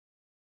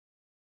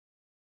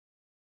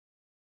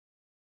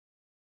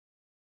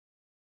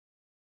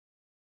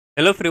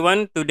Hello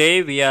everyone,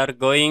 today we are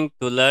going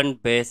to learn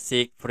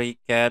basic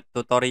FreeCAD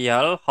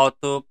tutorial how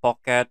to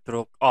pocket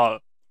through all.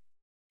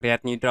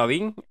 Create new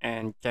drawing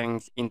and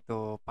change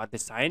into path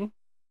design.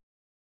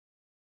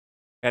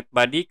 Create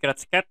body, create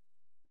sketch.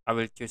 I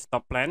will choose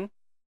top plan.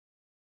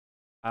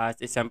 As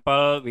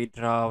example, we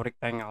draw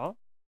rectangle.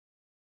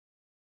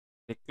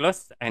 Click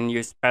close and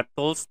use pad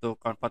tools to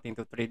convert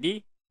into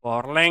 3D.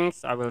 For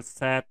length, I will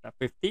set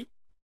 50.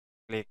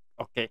 Click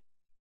OK.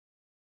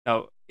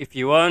 Now, if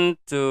you want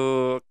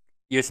to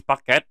use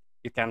pocket,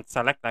 you can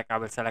select, like I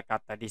will select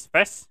at this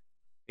face.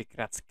 We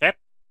create sketch.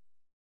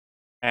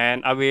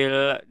 And I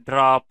will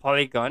draw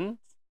polygon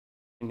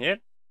in here.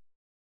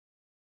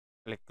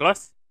 Click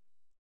close.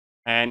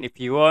 And if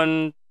you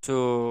want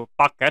to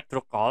pocket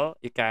through call,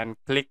 you can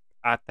click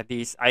at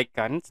these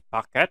icons,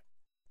 pocket.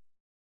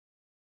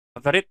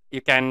 After it,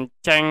 you can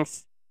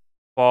change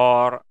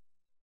for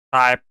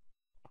type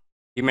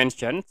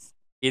dimensions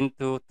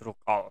into through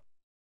call.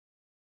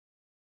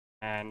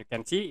 And you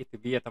can see it will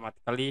be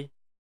automatically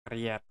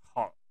create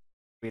hole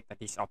with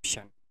this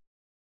option.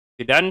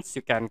 If you're done,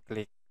 you can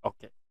click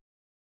OK.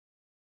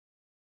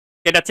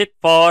 Okay, that's it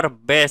for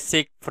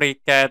basic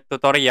FreeCAD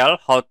tutorial,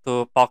 how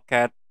to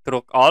pocket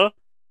through all.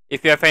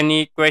 If you have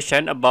any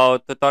question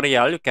about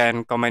tutorial, you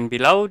can comment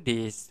below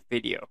this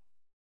video.